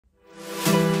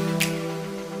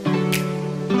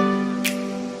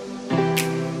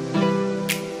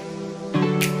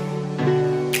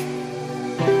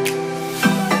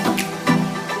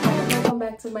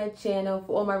channel.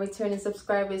 For all my returning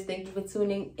subscribers, thank you for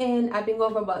tuning in. I've been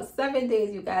going for about 7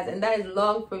 days, you guys, and that is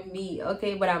long for me,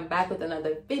 okay? But I'm back with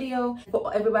another video.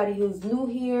 For everybody who's new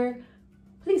here,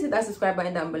 please hit that subscribe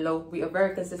button down below. We are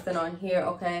very consistent on here,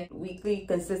 okay? Weekly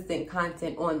consistent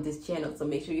content on this channel, so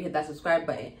make sure you hit that subscribe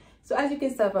button. So as you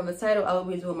can tell from the title, I will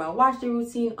be doing my wash day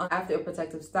routine on After a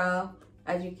Protective Style.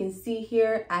 As you can see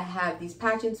here, I have these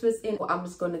patch and twists in. I'm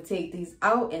just going to take these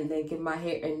out and then give my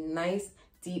hair a nice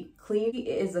deep clean. It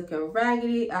is looking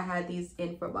raggedy. I had these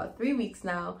in for about 3 weeks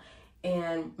now,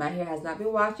 and my hair has not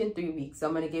been washed in 3 weeks. So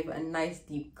I'm going to give it a nice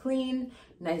deep clean,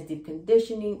 nice deep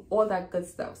conditioning, all that good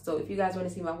stuff. So if you guys want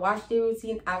to see my wash day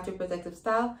routine after protective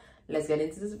style, let's get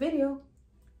into this video.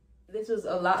 This was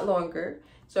a lot longer.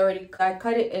 So I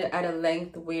cut it at a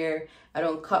length where I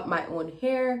don't cut my own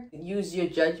hair. Use your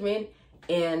judgment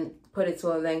and put it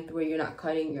to a length where you're not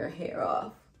cutting your hair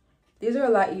off. These are a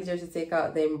lot easier to take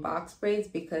out than box braids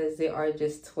because they are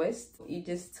just twists. You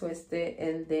just twist it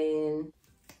and then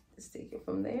just take it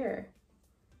from there.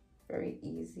 Very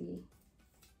easy.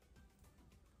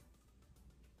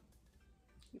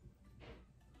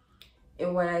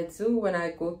 And what I do when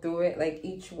I go through it, like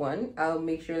each one, I'll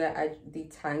make sure that I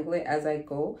detangle it as I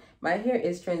go. My hair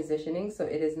is transitioning, so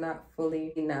it is not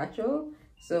fully natural.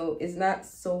 So it's not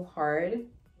so hard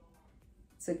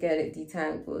to get it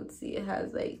detangled. See, it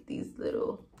has like these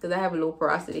little, because I have low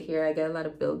porosity here, I get a lot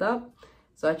of buildup.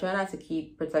 So I try not to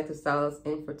keep protective styles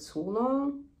in for too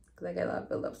long because I get a lot of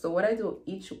buildup. So what I do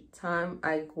each time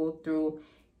I go through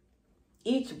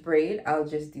each braid, I'll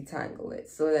just detangle it.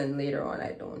 So then later on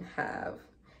I don't have,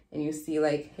 and you see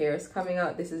like hairs coming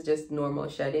out. This is just normal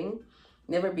shedding.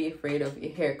 Never be afraid of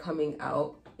your hair coming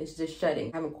out. It's just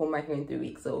shedding. I haven't combed my hair in 3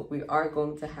 weeks, so we are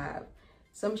going to have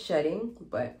some shedding,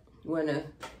 but you want to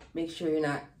make sure you're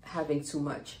not having too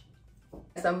much.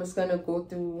 So I'm just going to go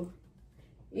through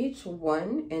each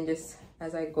one, and just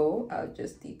as I go, I'll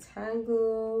just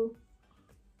detangle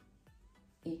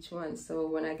each one. So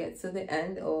when I get to the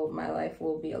end, my life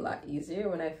will be a lot easier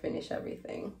when I finish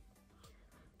everything.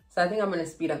 So I think I'm going to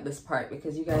speed up this part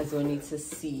because you guys will need to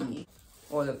see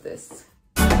all of this.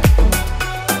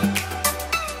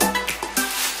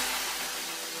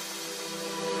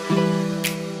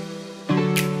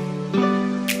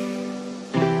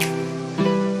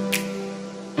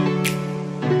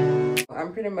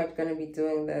 I'm pretty much going to be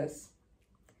doing this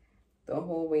the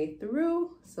whole way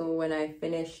through. So when I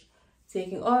finish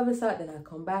taking all of this out, then I'll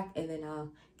come back and then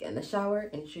I'll get in the shower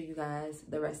and show you guys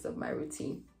the rest of my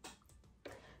routine.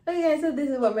 Okay guys, so this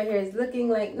is what my hair is looking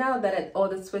like now that all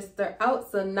the twists are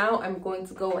out. So now I'm going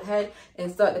to go ahead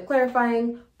and start the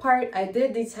clarifying part. I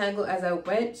did detangle as I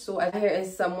went, so my hair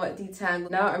is somewhat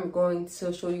detangled. Now I'm going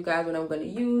to show you guys what I'm going to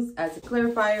use as a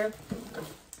clarifier.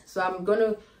 So I'm going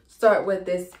to start with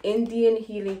this Indian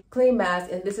Healing Clay Mask,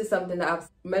 and this is something that I've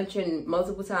mentioned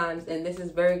multiple times, and this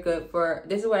is very good for,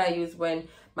 this is what I use when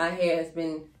my hair has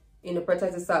been in a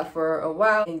protective style for a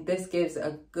while, and this gives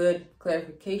a good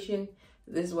clarification.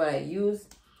 This is what I use.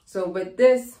 So with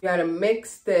this, you gotta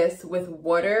mix this with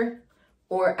water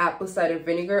or apple cider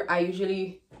vinegar. I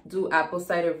usually do apple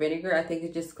cider vinegar. I think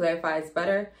it just clarifies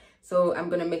better. So I'm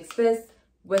gonna mix this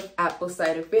with apple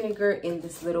cider vinegar in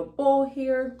this little bowl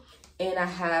here. And I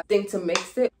have a thing to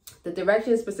mix it. The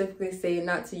directions specifically say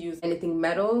not to use anything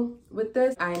metal with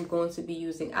this. I am going to be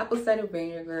using apple cider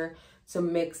vinegar to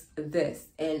mix this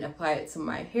and apply it to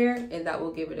my hair, and that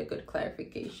will give it a good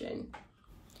clarification.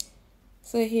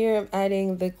 So here I'm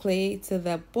adding the clay to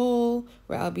the bowl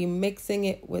where I'll be mixing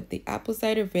it with the apple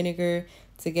cider vinegar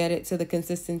to get it to the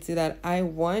consistency that I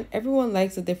want. Everyone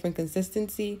likes a different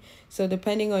consistency. So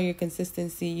depending on your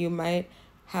consistency, you might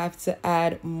have to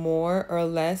add more or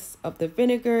less of the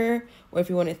vinegar, or if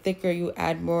you want it thicker, you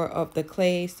add more of the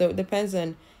clay. So it depends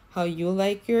on how you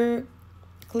like your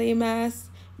clay mask.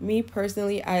 Me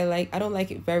personally, I don't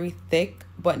like it very thick,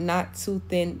 but not too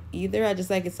thin either. I just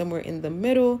like it somewhere in the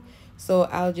middle. So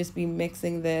I'll just be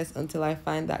mixing this until I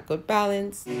find that good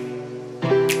balance.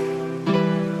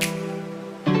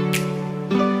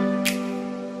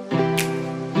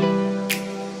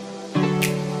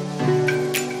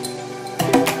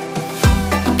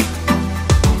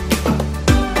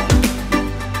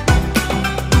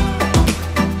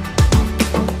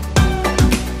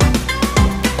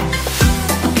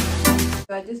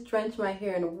 I just drench my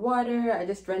hair in water. I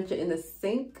just drench it in the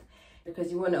sink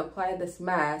because you want to apply this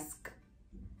mask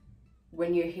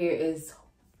when your hair is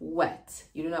wet.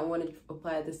 You do not want to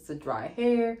apply this to dry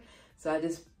hair. So I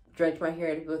just drench my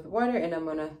hair with water, and I'm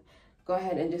going to go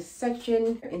ahead and just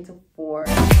section into 4.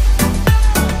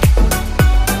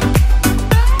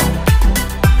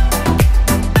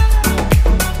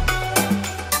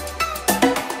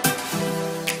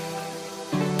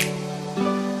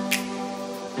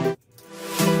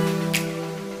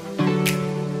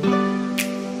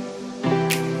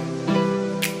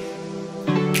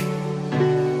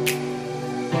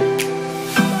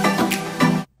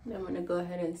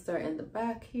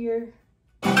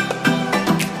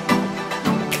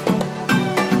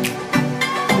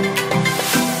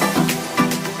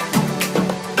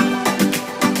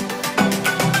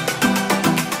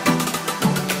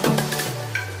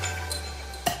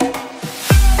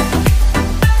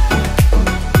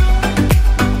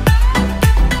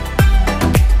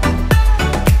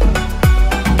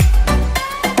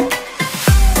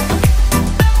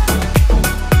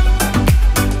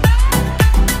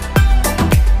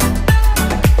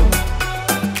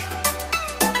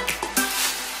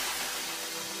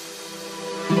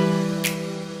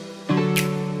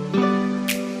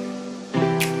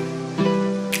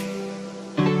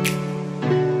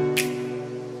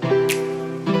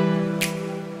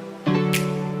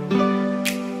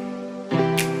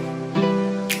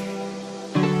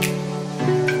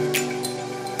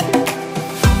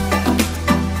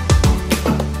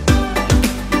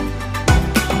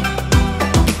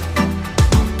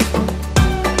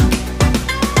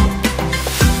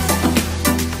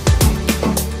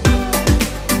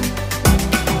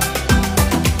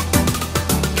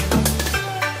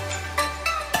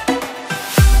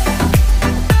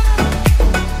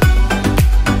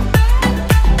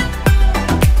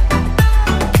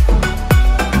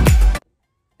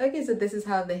 Okay, so this is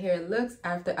how the hair looks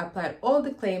after I applied all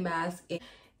the clay mask,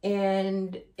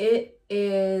 and it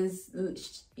is,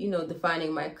 you know,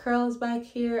 defining my curls back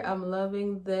here. I'm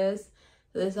loving this.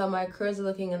 This is how my curls are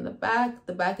looking in the back.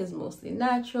 The back is mostly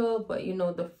natural, but you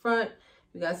know, the front,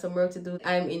 we got some work to do.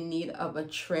 I'm in need of a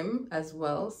trim as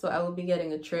well, so I will be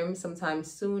getting a trim sometime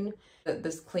soon.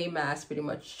 This clay mask pretty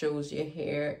much shows your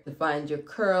hair, defines your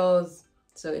curls.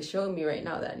 So it's showing me right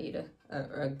now that I need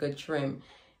a good trim.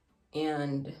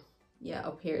 And yeah,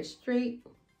 up here is straight.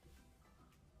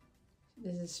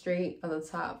 This is straight on the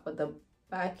top, but the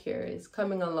back here is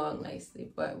coming along nicely,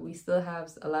 but we still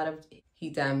have a lot of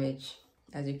heat damage,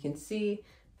 as you can see.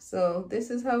 So this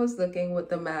is how it's looking with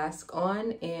the mask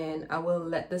on, and I will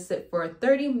let this sit for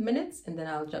 30 minutes and then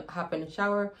I'll hop in the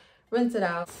shower, rinse it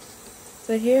out.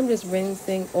 So here I'm just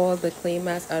rinsing all the clay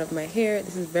mask out of my hair.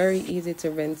 This is very easy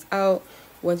to rinse out.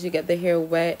 Once you get the hair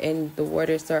wet and the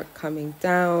water start coming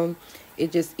down,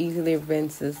 it just easily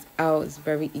rinses out. It's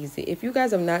very easy. If you guys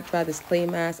have not tried this clay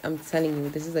mask, I'm telling you,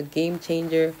 this is a game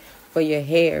changer for your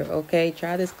hair, okay?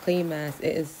 Try this clay mask.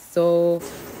 It is so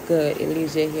good. It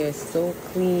leaves your hair so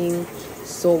clean,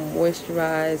 so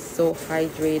moisturized, so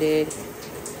hydrated.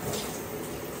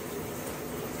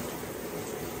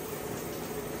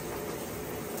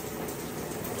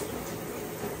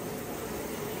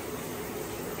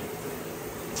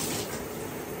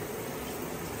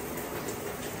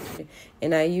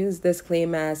 And I use this clay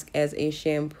mask as a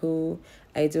shampoo.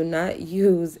 I do not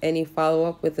use any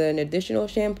follow-up with an additional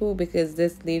shampoo because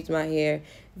this leaves my hair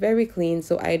very clean.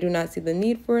 So I do not see the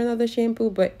need for another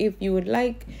shampoo. But if you would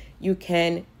like, you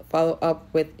can follow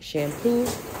up with shampoo.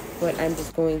 But I'm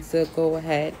just going to go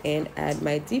ahead and add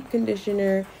my deep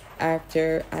conditioner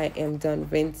after I am done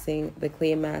rinsing the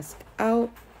clay mask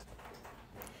out.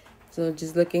 So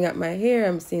just looking at my hair,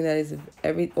 I'm seeing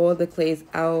that all the clay is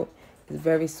out. It's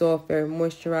very soft, very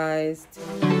moisturized.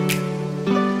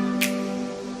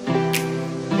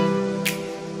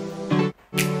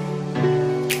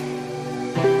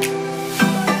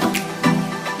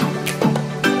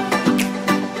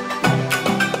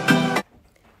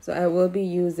 So I will be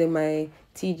using my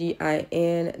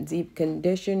tgin deep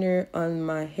conditioner on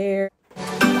my hair.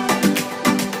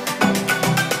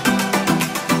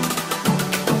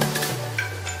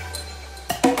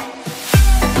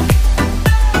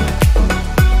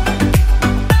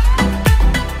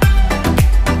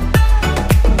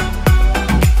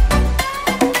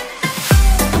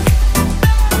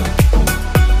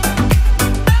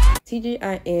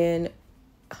 tgin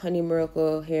Honey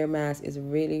Miracle hair mask is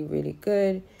really, really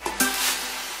good.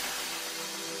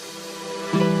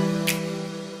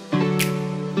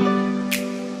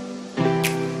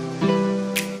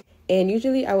 And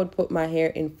usually I would put my hair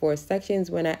in 4 sections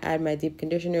when I add my deep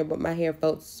conditioner, but my hair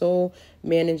felt so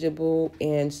manageable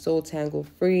and so tangle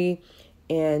free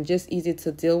and just easy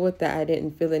to deal with that I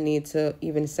didn't feel the need to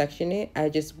even section it. I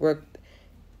just worked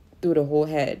through the whole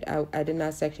head. I did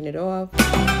not section it off.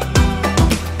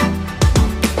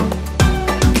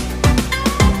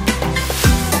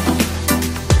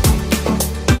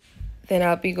 Then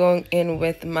I'll be going in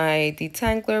with my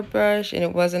detangler brush, and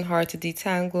it wasn't hard to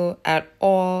detangle at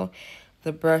all.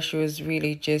 The brush was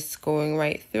really just going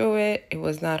right through it. It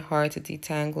was not hard to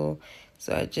detangle.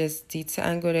 So I just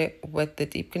detangled it with the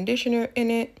deep conditioner in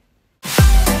it.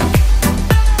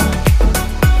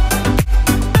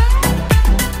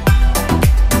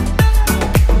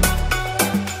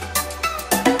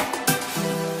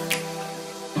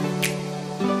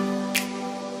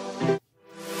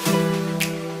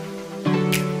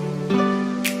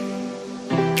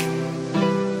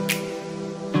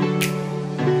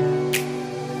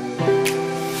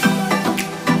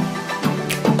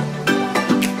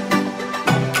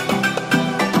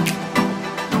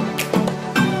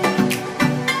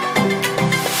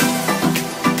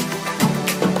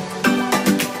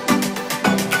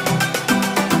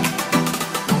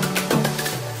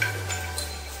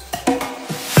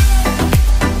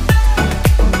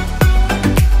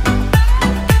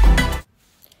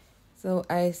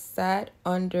 I sat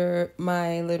under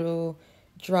my little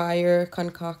dryer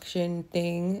concoction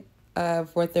thing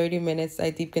for 30 minutes.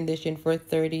 I deep conditioned for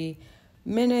 30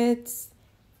 minutes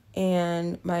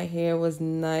and my hair was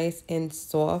nice and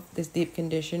soft. This deep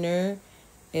conditioner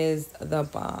is the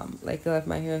bomb. Like, it left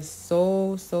my hair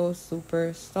so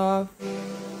super soft.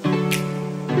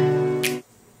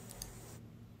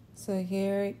 So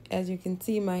here, as you can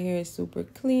see, my hair is super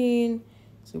clean,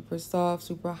 super soft,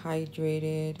 super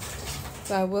hydrated.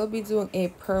 So I will be doing a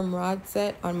perm rod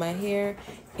set on my hair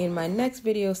in my next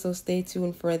video, so stay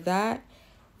tuned for that.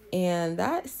 And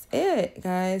that's it,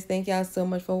 guys. Thank y'all so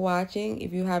much for watching.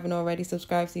 If you haven't already,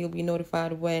 subscribed so you'll be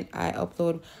notified when I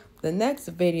upload the next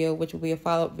video, which will be a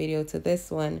follow-up video to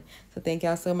this one. So thank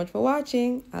y'all so much for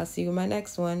watching. I'll see you in my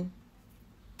next one.